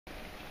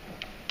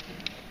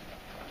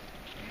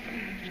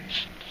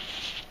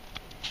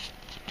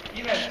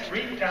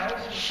3,000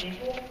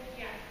 people?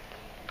 Yeah.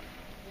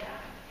 Yeah.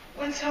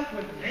 What's up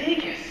with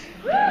Vegas?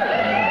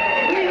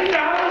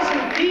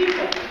 3,000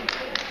 people!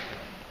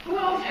 Who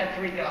else had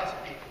 3,000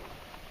 people?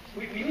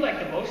 Were you like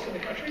the most in the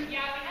country? Yeah, we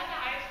had the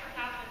highest per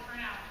capita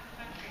turnout in the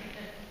country.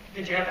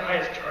 Did you have the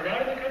highest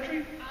turnout in the country?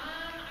 I'm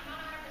not 100%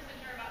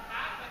 sure about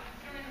that, but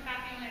considering the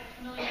fact that we only had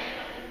 2 million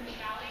people in the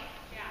valley,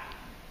 yeah.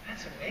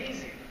 That's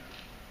amazing.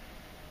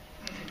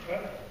 That's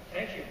incredible.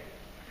 Thank you.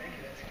 Thank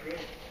you. That's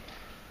great.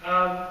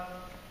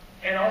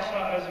 And also,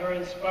 I was very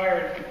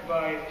inspired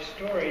by the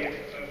story of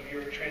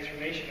your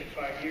transformation in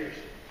 5 years.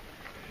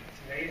 It's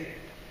amazing.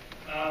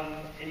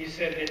 And you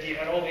said that you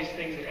had all these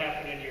things that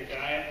happened in your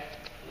diet,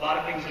 a lot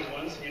of things at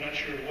once, and you're not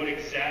sure what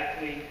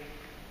exactly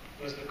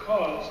was the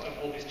cause of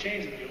all these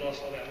changes, but you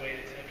lost all that weight,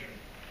 etc.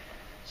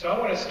 So I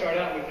want to start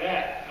out with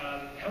that.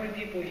 How many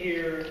people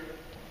here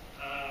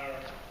are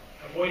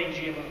avoiding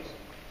GMOs?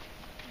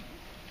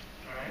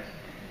 All right.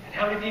 And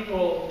how many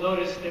people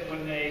noticed that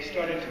when they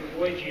started to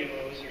avoid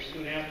GMOs, or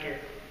soon after,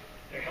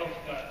 their health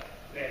got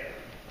better?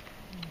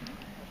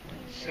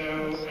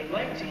 So I'd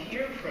like to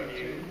hear from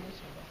you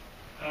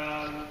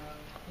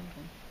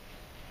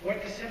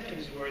what the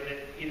symptoms were that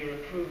either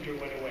improved or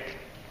went away.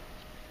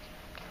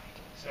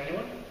 Is there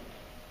anyone?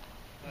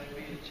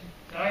 Diabetes.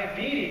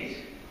 Diabetes.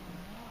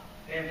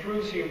 They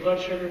improved, so your blood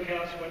sugar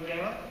counts went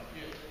down?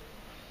 Yes.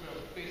 Well,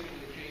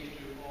 basically changed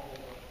to all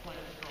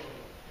plant-strong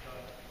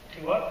diet.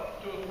 To what?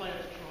 To a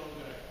plant-strong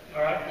diet.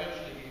 All right.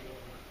 Eventually gave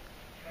up.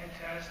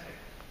 Fantastic.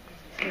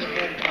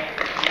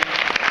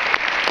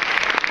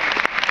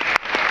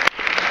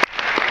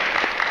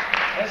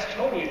 That's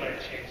totally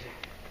life-changing.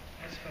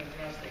 That's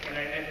fantastic. And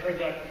I've heard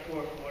that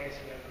before from audience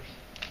members.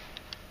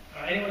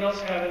 Anyone else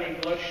have any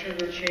blood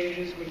sugar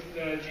changes with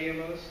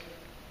GMOs?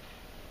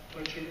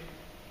 Blood sugar?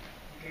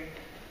 Okay.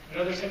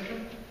 Another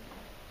symptom?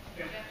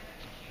 Yeah.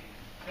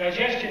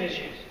 Digestion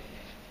issues.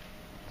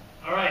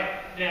 All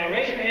right. Now,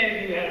 raise your hand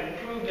if you have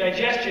improved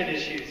digestion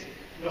issues.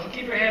 No,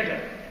 keep your hand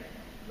up.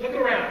 Look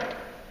around.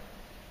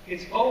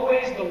 It's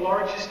always the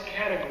largest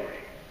category.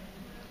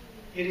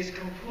 It is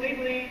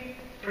completely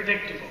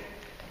predictable.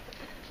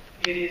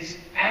 It is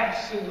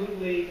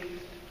absolutely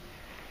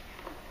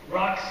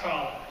rock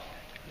solid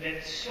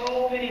that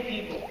so many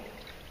people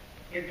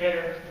get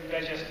better with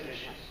digestive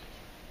issues.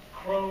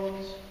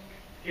 Crohn's,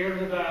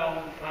 irritable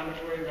bowel,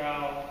 inflammatory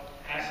bowel,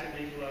 acid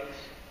reflux,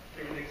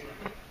 different things like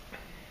that.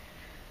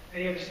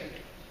 Any other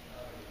symptoms?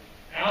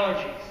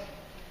 Allergies.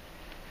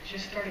 I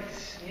just started to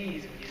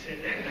sneeze when you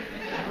said that.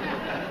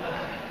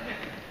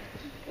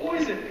 What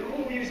was it?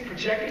 Who was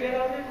projecting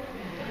that on me?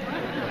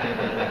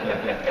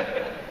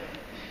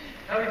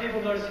 How many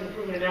people noticed an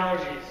improvement in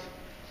allergies?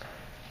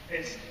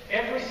 It's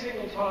every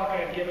single talk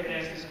I've given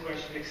asked this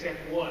question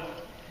except one.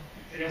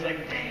 And I was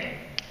like, dang,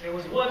 there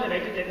was one that I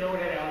did that no one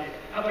had allergies.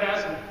 How about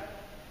asthma?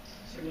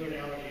 Similar to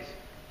allergies.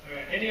 All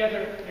right. Any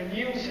other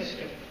immune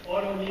system?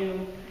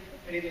 Autoimmune?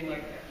 Anything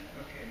like that?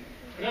 Okay.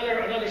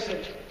 Another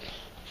symptom.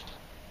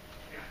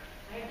 Yeah.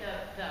 I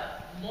had the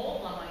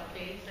mold on my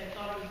face. I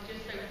thought it was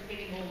just I was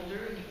getting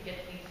older and you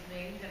get these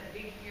things, and a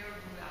big fear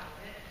grew out of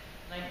it.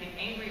 And I'd get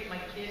angry at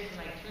my kids and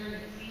I'd turn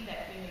and see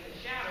that thing in the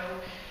shadow,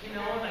 and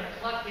I'd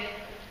pluck it.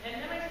 And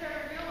then I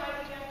started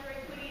realizing after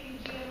I quit eating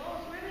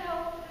GMOs, where the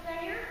hell did that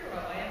hair grow?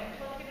 I haven't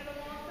plucked it in a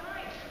long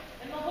time.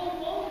 And the whole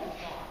mold is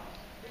gone.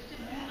 There's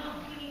just this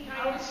little teeny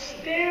tiny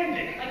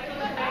Outstanding. thing. Like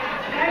those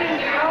bags. That is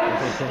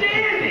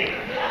outstanding.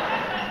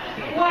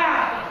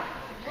 Wow.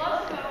 Plus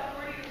about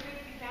 40 or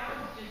 50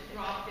 pounds just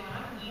dropped, and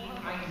I'm eating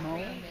ice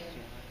cream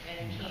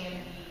and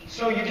candy.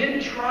 So you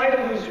didn't try to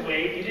lose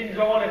weight, you didn't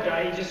go on a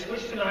diet, you just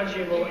switched to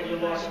non-GMO and you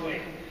lost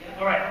weight.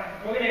 All right,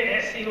 we're going to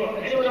ask you,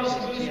 anyone else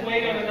lose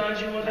weight on a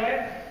non-GMO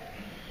diet?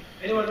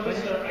 Anyone lose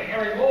a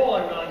hairy mole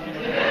on a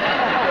non-GMO diet?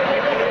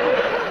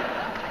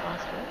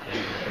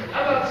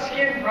 How about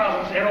skin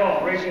problems at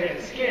all? Raise your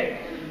hand. Skin.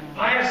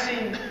 I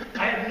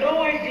have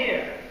no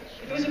idea.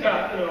 It was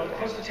about,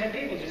 close to 10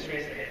 people just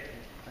raised their hand.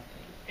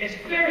 It's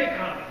very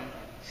common.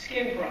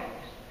 Skin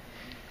problems.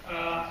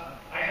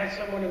 I had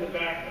someone in the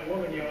back, a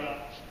woman, yell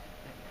out,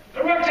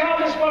 erectile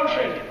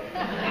dysfunction.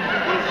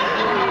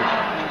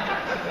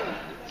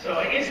 So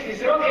I instantly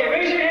said, okay,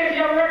 raise your hand if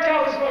you have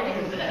erectile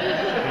dysfunction.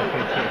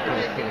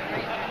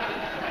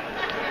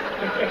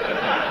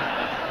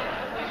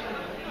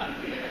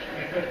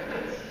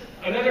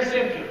 Another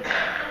symptom.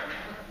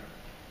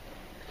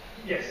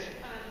 Yes.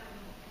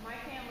 My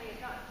family had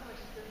gotten so much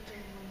symptom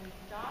when we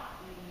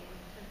stopped eating. It was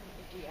a symptom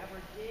if we ever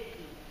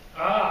did eat.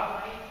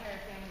 Ah. My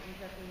entire family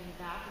ends up being in the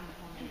bathroom the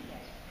whole next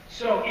day.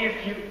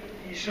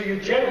 So you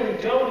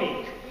generally don't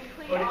eat. We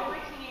cleaned all my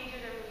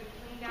teenagers, we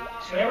cleaned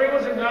out. So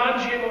everyone's a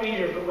non-GMO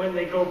eater, but when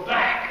they go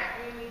back,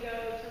 When we go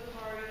to a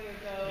party or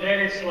go. then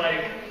it's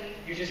like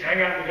you just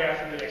hang out in the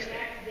bathroom the next day.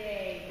 Next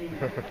day, you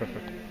notice a difference in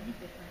their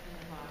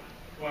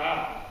body.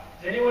 Wow.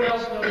 Does anyone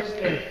else notice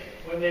that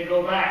when they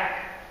go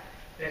back,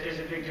 that there's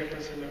a big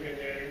difference in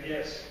their?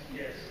 Yes.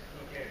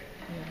 Okay.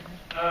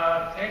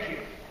 Thank you.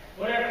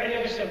 Any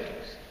other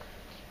symptoms?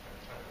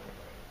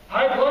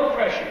 High blood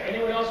pressure.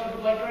 Anyone else with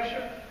blood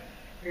pressure?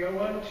 We got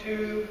 1,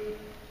 2,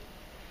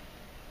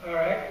 All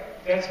right,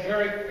 that's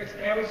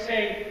I would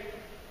say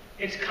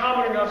it's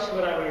common enough so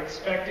that I would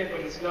expect it, but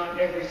it's not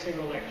every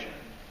single lecture.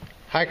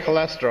 High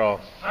cholesterol.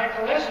 High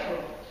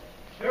cholesterol,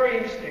 very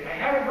interesting. I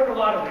haven't heard a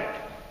lot of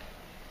that.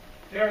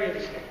 Very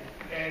interesting.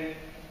 And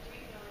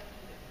We know it's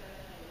a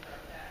discussion with our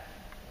pets.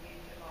 We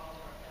took all of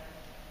our pets.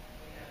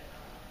 We had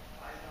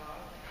 5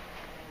 dogs,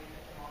 and we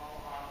took them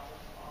all off of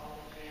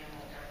all the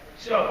GMO efforts.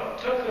 so,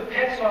 took the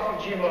pets off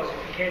of GMOs. If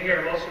you can't hear,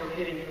 I'm also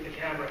repeating for the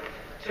camera.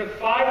 Took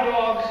 5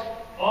 dogs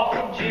off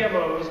of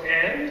GMOs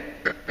and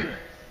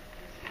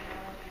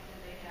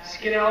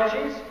skin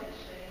allergies,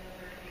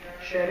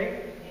 shedding,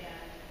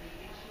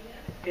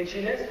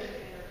 itchiness.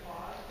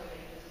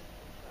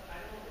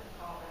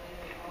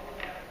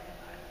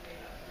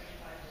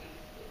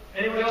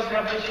 Anyone else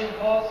have itching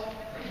paws?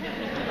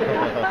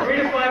 3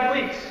 to 5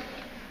 weeks.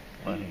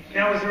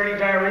 Now, is there any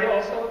diarrhea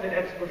also that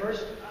has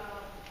reversed?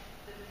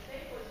 The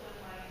mistake was when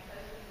my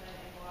husband went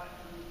and bought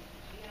the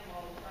GMO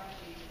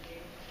crunchies and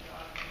gave them to the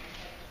dog,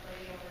 and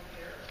he had to lady over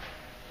here,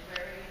 the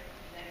very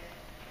next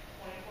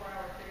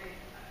 24-hour period.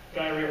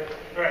 Diarrhea.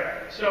 All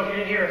right. So if you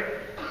didn't hear,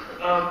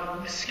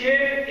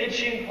 skin,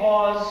 itching,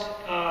 paws,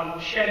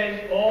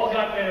 shedding, all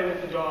got better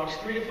with the dogs,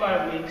 3 to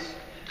 5 weeks.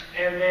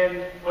 And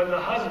then when the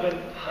husbands,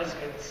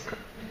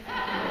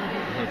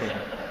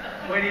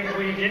 when he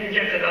didn't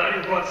get the nod,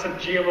 he bought some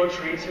GMO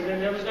treats, and then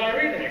there was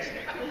diarrhea the next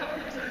day.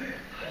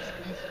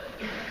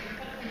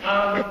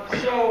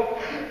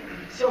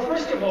 So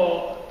first of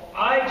all,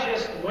 I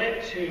just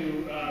went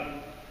to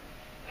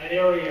an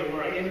area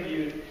where I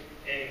interviewed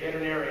a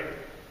veterinarian,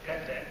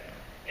 pet vet,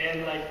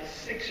 and like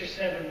 6 or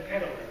 7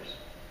 pet owners,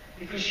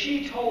 because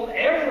she told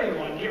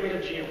everyone get rid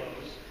of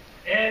GMOs,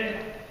 and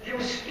there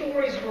were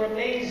stories that were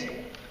amazing.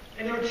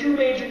 And there were 2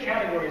 major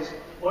categories.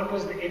 One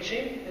was the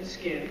itching and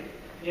skin, and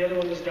the other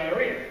one was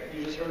diarrhea.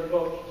 You just heard of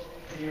both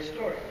in your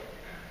story.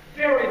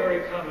 Very,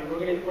 very common.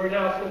 We're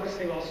now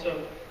focusing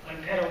also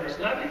on pet owners,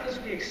 not because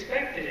we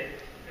expected it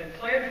and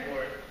planned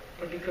for it,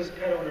 but because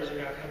pet owners are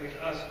now coming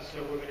to us, and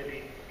so we're going to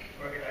be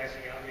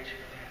organizing outreach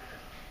for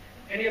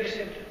that. Any other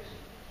symptoms?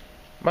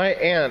 My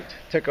aunt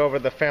took over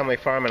the family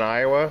farm in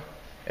Iowa,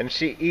 and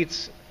she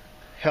eats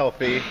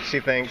healthy, she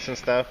thinks, and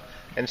stuff,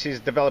 and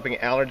she's developing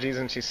allergies,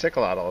 and she's sick a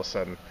lot all of a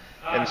sudden.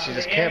 And she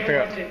just can't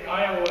figure out. In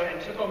Iowa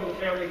and took over the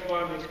family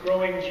farm that's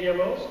growing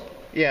GMOs.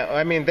 Yeah,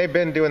 I mean, they've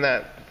been doing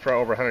that for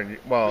over 100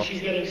 years. Well,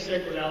 She's getting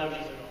sick with allergies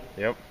and all.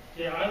 yep.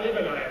 Yeah, I live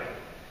in Iowa,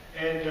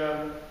 and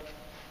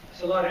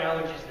there's a lot of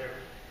allergies there.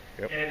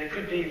 Yep. And it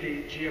could be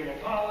the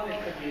GMO pollen,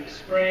 it could be the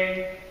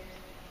spraying.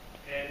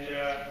 And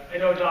I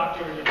know a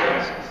doctor in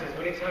Nebraska says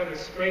anytime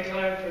it's spray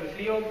time for the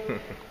field,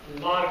 a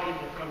lot of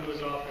people come to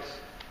his office.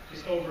 It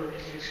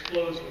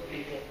explodes with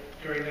people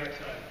during that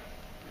time.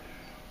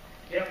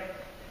 Yep.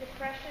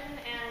 Depression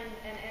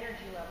and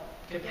energy level.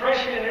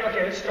 Depression,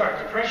 okay, let's start.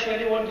 Depression,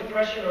 anyone,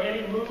 depression or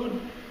any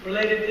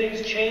mood-related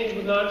things change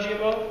with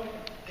non-GMO?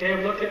 Okay,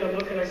 I'm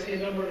looking, I see a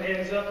number of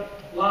hands up.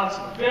 Lots,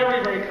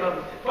 very, very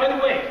common. By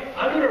the way,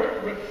 I'm going to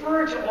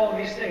refer to all of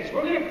these things.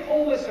 We're going to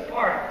pull this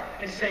apart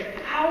and say,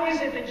 how is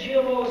it that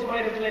GMOs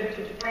might have led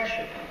to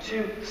depression,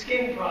 to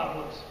skin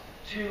problems,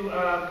 to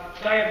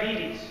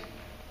diabetes?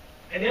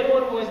 And the other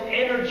one was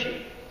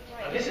energy.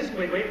 Now this is,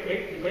 wait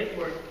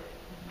for it.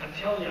 I'm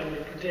telling you, I'm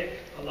going to predict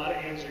a lot of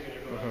hands are going to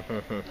go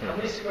up. How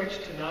many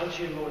switched to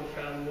non-GMO and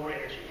found more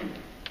energy?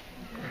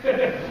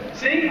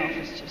 See?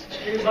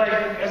 It was like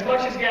as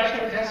much as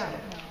gastrointestinal.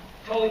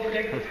 Totally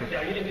predictable.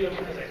 No, you didn't do it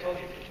because I told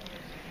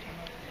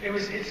you.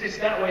 It's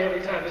that way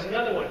every time. There's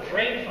another one,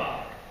 brain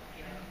fog.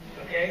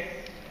 Okay?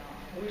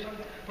 What were we talking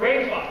about?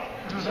 Brain fog.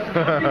 So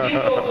how many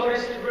people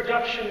notice the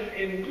reduction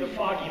in the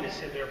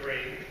fogginess in their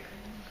brain?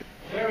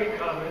 Very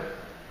common.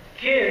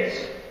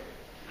 Kids,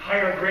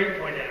 higher grade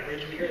point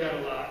average. We hear that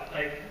a lot.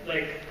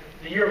 Like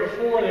the year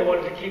before, they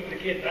wanted to keep the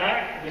kid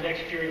back, and the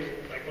next year he was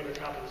like one of the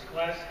top of his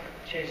class,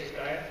 changed his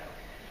diet.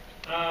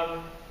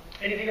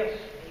 Anything else?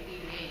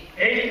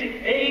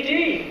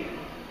 ADD.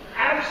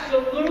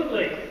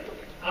 Absolutely.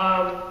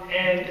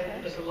 And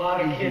there's a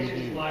lot of kids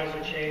whose lives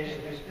are changed,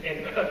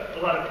 and a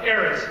lot of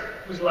parents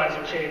whose lives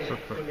are changed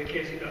when the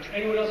kids are.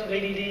 Anyone else with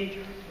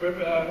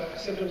ADD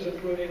symptoms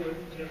improving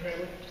in their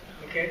family?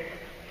 Okay.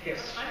 Yes.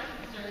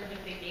 I'm concerned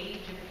with the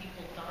age of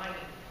people dying